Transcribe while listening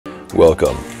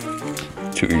Welcome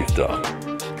to ETHDam,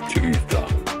 to ETHDam,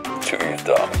 to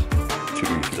ETHDam, to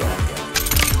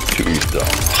ETHDam, to ETHDam.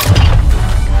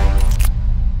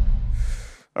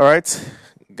 All right,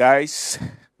 guys,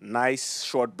 nice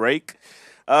short break.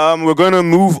 We're going to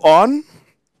move on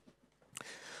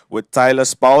with Tyler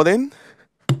Spalding,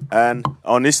 and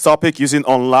on this topic, using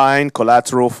online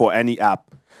collateral for any app.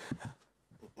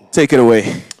 Take it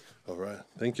away. All right,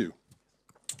 thank you.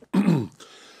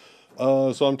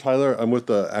 So I'm Tyler. I'm with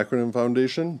the Acronym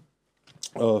Foundation,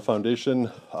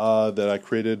 that I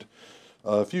created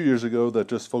a few years ago that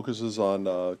just focuses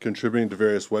on contributing to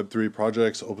various Web3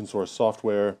 projects, open source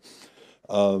software.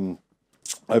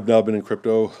 I've now been in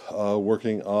crypto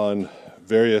working on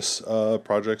various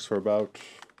projects for about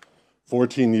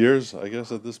 14 years, I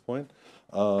guess, at this point.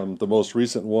 The most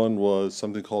recent one was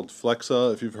something called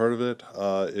Flexa, if you've heard of it.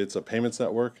 It's a payments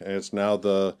network, and it's now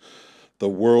the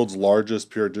world's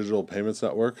largest pure digital payments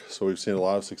network. So we've seen a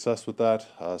lot of success with that.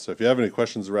 So if you have any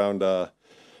questions around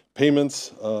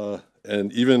payments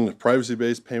and even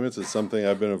privacy-based payments, it's something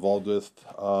I've been involved with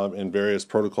in various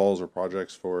protocols or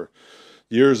projects for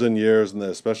years and years, and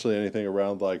especially anything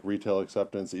around like retail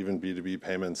acceptance, even B2B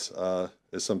payments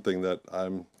is something that I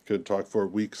could talk for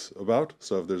weeks about.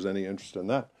 So if there's any interest in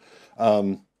that.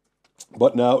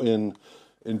 But now in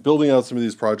building out some of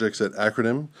these projects at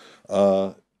Acronym,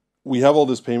 we have all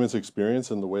this payments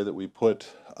experience, and the way that we put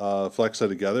Flexa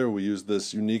together, we use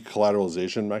this unique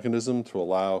collateralization mechanism to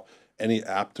allow any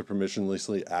app to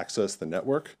permissionlessly access the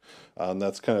network.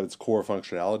 That's kind of its core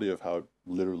functionality of how it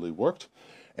literally worked.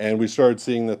 And we started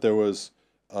seeing that there was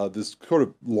this sort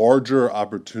of larger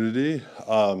opportunity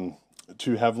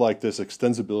to have like this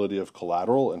extensibility of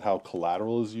collateral and how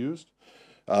collateral is used.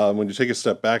 When you take a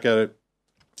step back at it,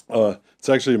 it's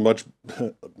actually a much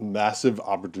massive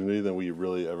opportunity than we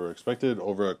really ever expected,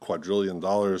 over $1 quadrillion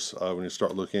when you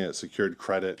start looking at secured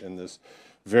credit in this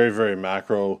very, very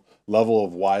macro level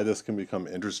of why this can become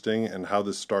interesting and how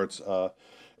this starts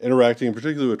interacting,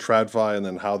 particularly with TradFi, and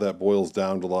then how that boils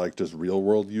down to like just real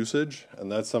world usage. And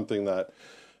that's something that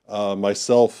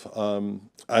myself,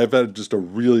 I've had just a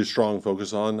really strong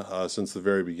focus on since the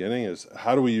very beginning, is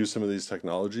how do we use some of these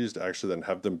technologies to actually then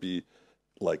have them be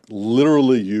like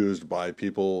literally used by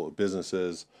people,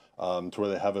 businesses, to where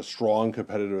they have a strong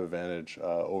competitive advantage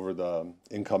over the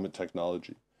incumbent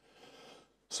technology.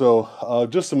 So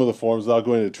just some of the forms, without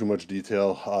going into too much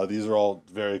detail, these are all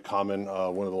very common.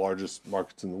 One of the largest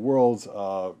markets in the world,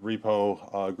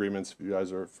 repo agreements, if you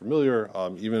guys are familiar,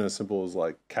 even as simple as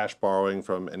like cash borrowing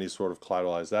from any sort of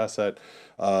collateralized asset,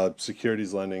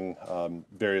 securities lending,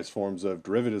 various forms of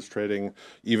derivatives trading,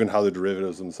 even how the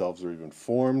derivatives themselves are even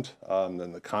formed,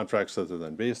 and the contracts that they're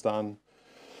then based on.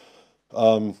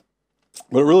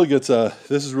 But it really gets,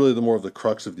 this is really the more of the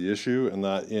crux of the issue, and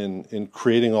that in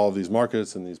creating all of these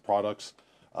markets and these products,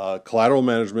 collateral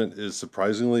management is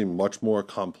surprisingly much more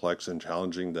complex and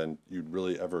challenging than you'd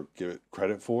really ever give it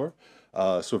credit for.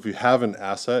 So if you have an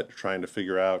asset, trying to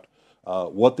figure out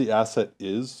what the asset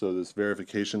is, so this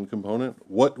verification component,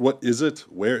 what is it,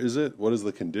 where is it, what is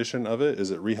the condition of it,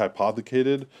 is it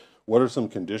rehypothecated, what are some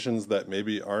conditions that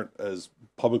maybe aren't as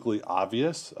publicly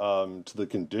obvious to the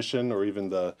condition or even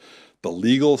the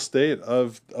legal state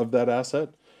of that asset.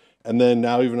 And then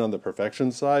now even on the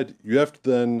perfection side, you have to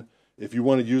then, if you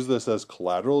want to use this as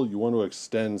collateral, you want to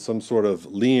extend some sort of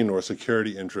lien or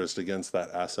security interest against that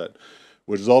asset,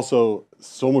 which is also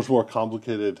so much more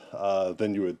complicated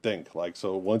than you would think. Like,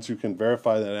 so once you can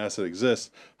verify that an asset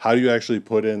exists, how do you actually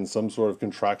put in some sort of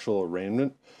contractual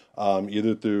arraignment,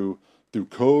 either through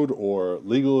code or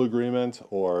legal agreement,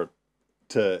 or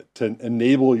to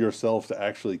enable yourself to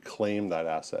actually claim that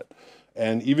asset.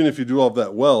 And even if you do all of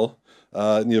that well,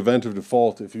 in the event of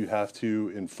default, if you have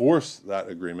to enforce that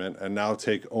agreement and now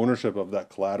take ownership of that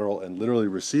collateral and literally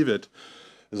receive it,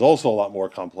 is also a lot more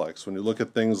complex. When you look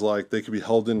at things like they could be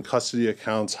held in custody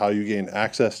accounts, how you gain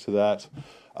access to that,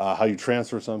 how you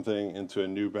transfer something into a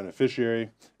new beneficiary.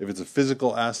 If it's a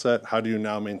physical asset, how do you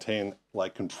now maintain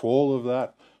like control of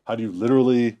that? How do you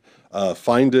literally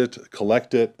find it,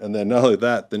 collect it, and then not only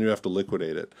that, then you have to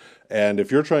liquidate it. And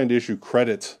if you're trying to issue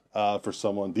credit for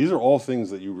someone, these are all things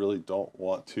that you really don't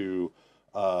want to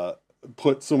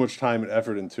put so much time and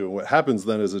effort into. And what happens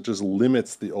then is it just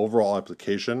limits the overall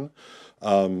application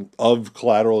of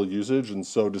collateral usage. And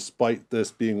so despite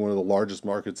this being one of the largest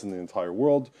markets in the entire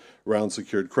world around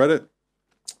secured credit,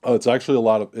 it's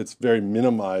actually it's very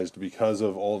minimized because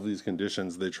of all of these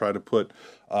conditions. They try to put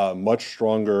much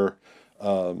stronger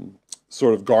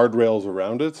sort of guardrails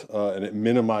around it, and it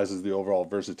minimizes the overall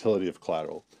versatility of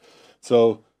collateral.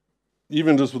 So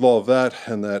even just with all of that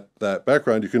and that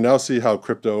background, you can now see how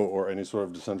crypto or any sort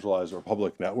of decentralized or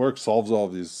public network solves all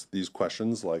of these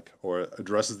questions, or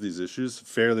addresses these issues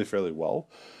fairly well.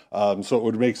 So it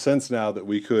would make sense now that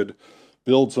we could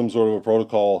build some sort of a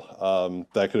protocol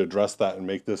that could address that and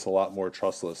make this a lot more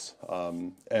trustless.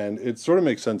 And it sort of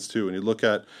makes sense too when you look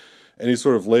at any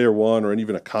sort of layer 1 or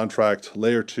even a contract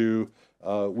layer 2.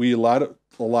 We a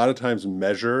lot of times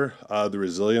measure the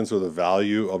resilience or the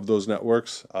value of those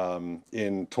networks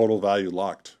in total value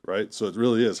locked, right? So it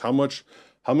really is how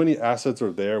many assets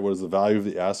are there, what is the value of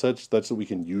the assets, such that we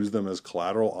can use them as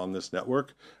collateral on this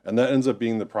network, and that ends up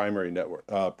being the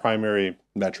primary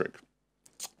metric.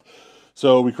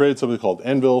 So we created something called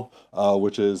Anvil,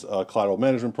 which is a collateral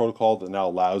management protocol that now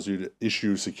allows you to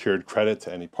issue secured credit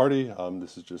to any party.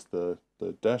 This is just the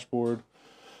dashboard.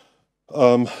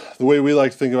 The way we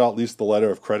like to think about at least the letter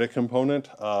of credit component,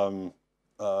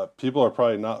 people are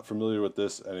probably not familiar with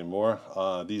this anymore.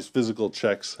 These physical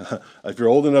checks, if you're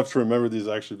old enough to remember these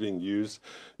actually being used,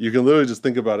 you can literally just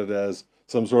think about it as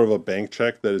some sort of a bank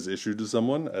check that is issued to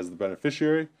someone as the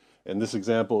beneficiary. In this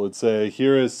example, it would say,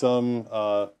 here is some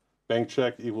bank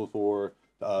check equal for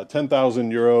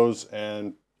 10,000 euros,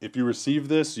 and if you receive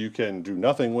this, you can do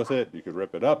nothing with it. You could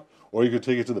rip it up, or you could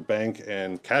take it to the bank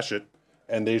and cash it,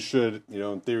 and they should,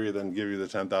 in theory, then give you the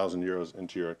 10,000 euros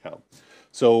into your account.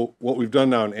 So what we've done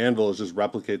now in Anvil is just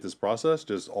replicate this process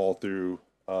just all through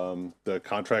the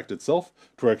contract itself,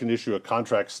 to where I can issue a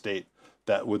contract state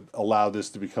that would allow this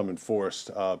to become enforced,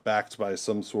 backed by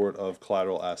some sort of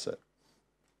collateral asset.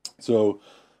 So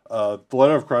the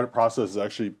letter of credit process is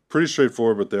actually pretty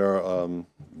straightforward, but there are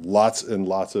lots and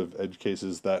lots of edge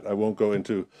cases that I won't go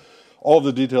into all of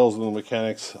the details and the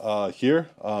mechanics here,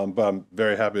 but I'm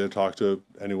very happy to talk to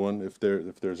anyone if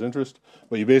there's interest.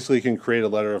 But you basically can create a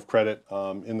letter of credit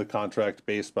in the contract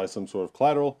based by some sort of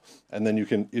collateral, and then you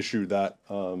can issue that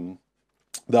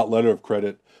letter of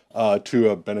credit to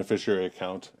a beneficiary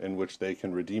account in which they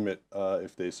can redeem it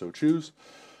if they so choose.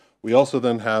 We also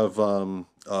then have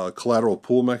a collateral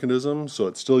pool mechanism, so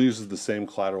it still uses the same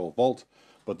collateral vault,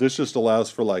 but this just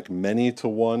allows for like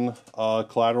many-to-one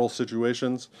collateral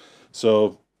situations.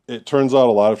 So it turns out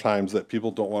a lot of times that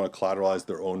people don't want to collateralize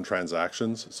their own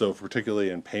transactions. So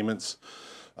particularly in payments,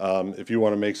 if you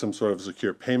want to make some sort of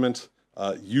secure payment,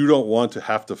 you don't want to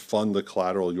have to fund the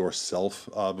collateral yourself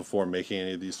before making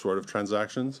any of these sort of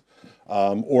transactions,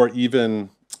 or even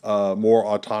more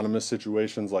autonomous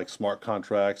situations like smart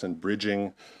contracts and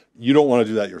bridging. You don't want to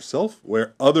do that yourself,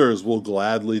 where others will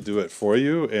gladly do it for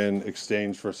you in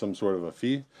exchange for some sort of a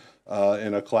fee.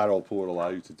 And a collateral pool would allow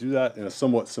you to do that in a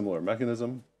somewhat similar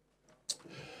mechanism.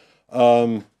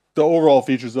 The overall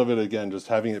features of it, again, just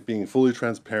having it being fully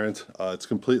transparent. It's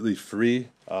completely free,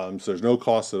 so there's no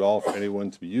cost at all for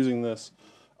anyone to be using this.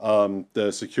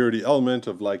 The security element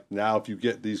of like, now if you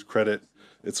get these credit,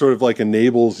 it sort of like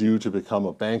enables you to become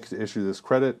a bank to issue this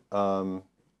credit.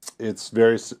 It's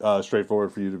very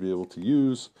straightforward for you to be able to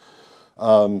use.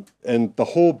 And the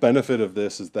whole benefit of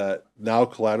this is that now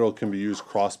collateral can be used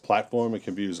cross-platform. It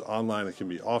can be used online. It can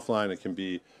be offline. It can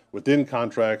be within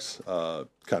contracts,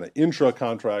 kind of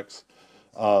intra-contracts.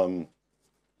 And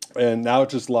now it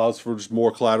just allows for just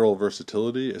more collateral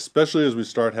versatility, especially as we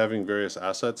start having various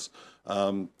assets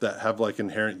that have like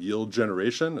inherent yield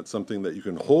generation. It's something that you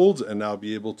can hold and now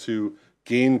be able to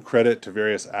gain credit to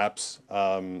various apps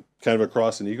kind of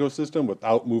across an ecosystem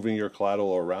without moving your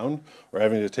collateral around or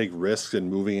having to take risks and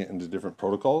moving it into different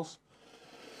protocols.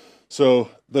 So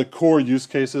the core use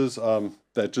cases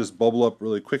that just bubble up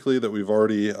really quickly that we've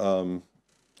already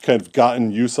kind of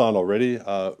gotten use on already.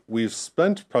 We've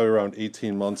spent probably around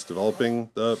 18 months developing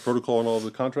the protocol and all of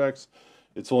the contracts.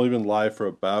 It's only been live for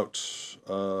about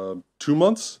 2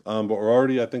 months, but we're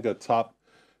already, I think, a top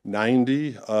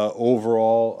 90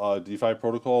 overall DeFi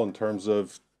protocol in terms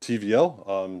of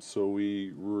TVL. So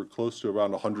we were close to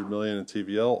around 100 million in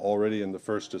TVL already in the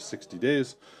first 60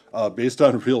 days, based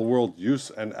on real world use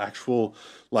and actual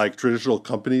like traditional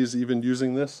companies even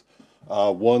using this.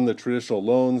 One, the traditional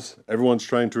loans. Everyone's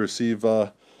trying to receive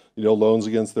loans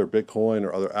against their Bitcoin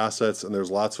or other assets, and there's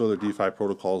lots of other DeFi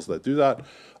protocols that do that.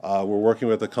 We're working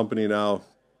with a company now,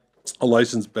 a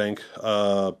licensed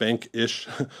bank-ish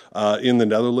in the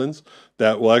Netherlands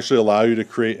that will actually allow you to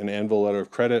create an Anvil letter of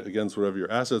credit against whatever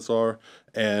your assets are,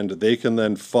 and they can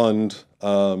then fund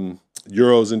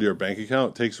euros into your bank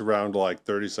account. It takes around like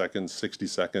 30 seconds, 60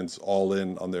 seconds all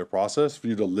in on their process for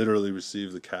you to literally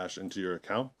receive the cash into your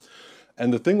account.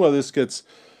 And the thing why this gets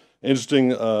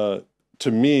interesting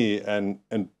to me, and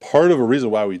part of a reason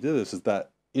why we did this is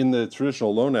that in the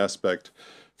traditional loan aspect,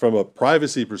 from a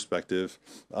privacy perspective,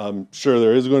 sure,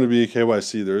 there is going to be a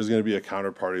KYC, there is going to be a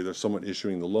counterparty, there's someone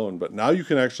issuing the loan, but now you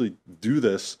can actually do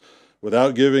this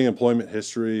without giving employment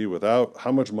history, without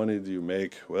how much money do you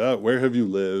make, without where have you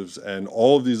lived, and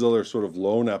all of these other sort of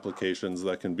loan applications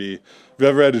that can be, if you've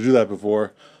ever had to do that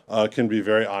before, can be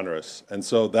very onerous. And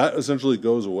so that essentially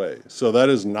goes away. So that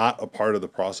is not a part of the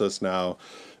process now.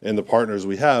 And the partners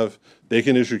we have, they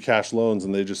can issue cash loans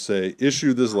and they just say,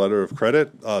 issue this letter of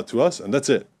credit to us, and that's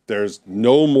it. There's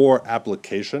no more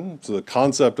application. So the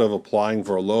concept of applying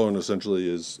for a loan essentially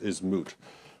is moot,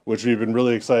 which we've been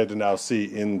really excited to now see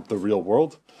in the real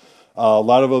world. A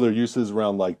lot of other uses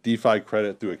around like DeFi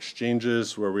credit through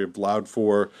exchanges, where we've allowed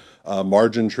for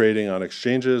margin trading on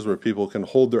exchanges, where people can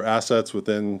hold their assets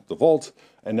within the vault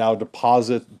and now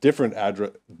deposit different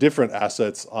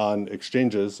assets on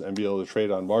exchanges and be able to trade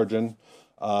on margin,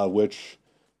 which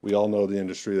we all know the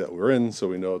industry that we're in, so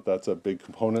we know that's a big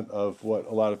component of what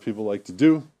a lot of people like to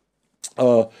do.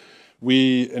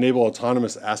 We enable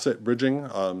autonomous asset bridging.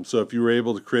 So if you were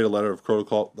able to create a letter of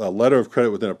credit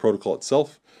within a protocol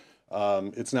itself,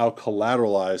 it's now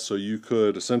collateralized, so you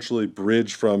could essentially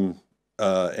bridge from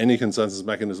any consensus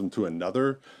mechanism to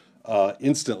another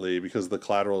instantly because the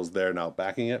collateral is there now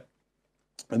backing it.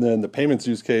 And then the payments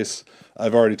use case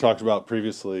I've already talked about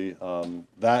previously.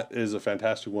 That is a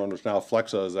fantastic one, which now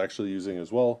Flexa is actually using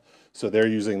as well. So they're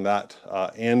using that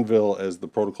Anvil as the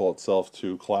protocol itself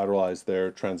to collateralize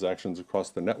their transactions across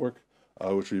the network,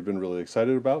 which we've been really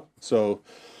excited about. So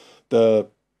the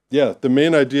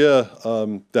main idea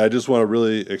that I just want to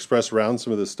really express around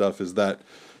some of this stuff is that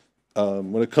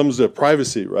when it comes to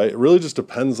privacy, right, it really just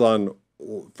depends on,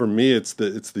 for me, it's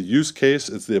the use case,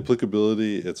 it's the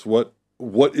applicability, it's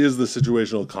what is the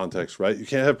situational context, right? You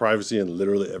can't have privacy in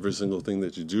literally every single thing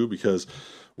that you do because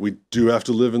we do have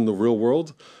to live in the real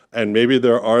world. And maybe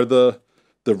there are the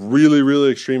really,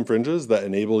 really extreme fringes that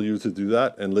enable you to do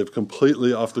that and live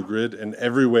completely off the grid in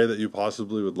every way that you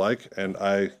possibly would like. And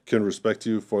I can respect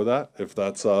you for that if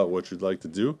that's what you'd like to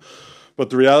do. But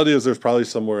the reality is there's probably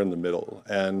somewhere in the middle.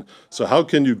 And so how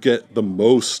can you get the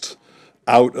most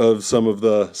out of some of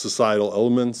the societal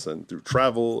elements and through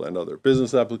travel and other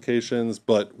business applications,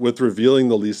 but with revealing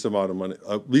the least amount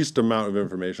of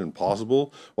information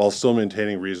possible while still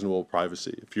maintaining reasonable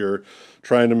privacy? If you're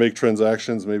trying to make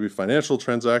transactions, maybe financial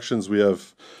transactions, we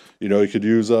have, you could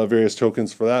use various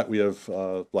tokens for that. We have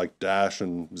like Dash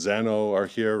and Xano are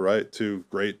here, right? Two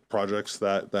great projects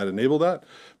that enable that.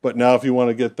 But now if you want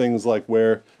to get things like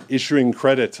where issuing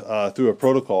credit through a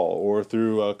protocol or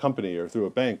through a company or through a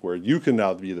bank where you can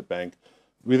now be the bank,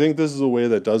 we think this is a way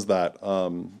that does that,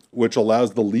 which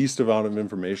allows the least amount of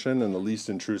information and the least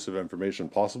intrusive information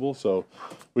possible. So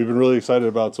we've been really excited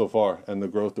about so far and the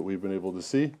growth that we've been able to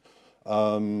see.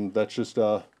 That's just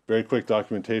very quick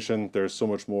documentation. There's so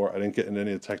much more. I didn't get into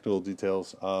any of the technical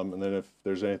details. And then if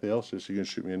there's anything else, just you can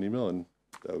shoot me an email and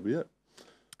that would be it.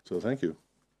 So thank you.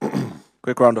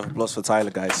 Quick round of applause for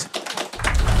Tyler, guys.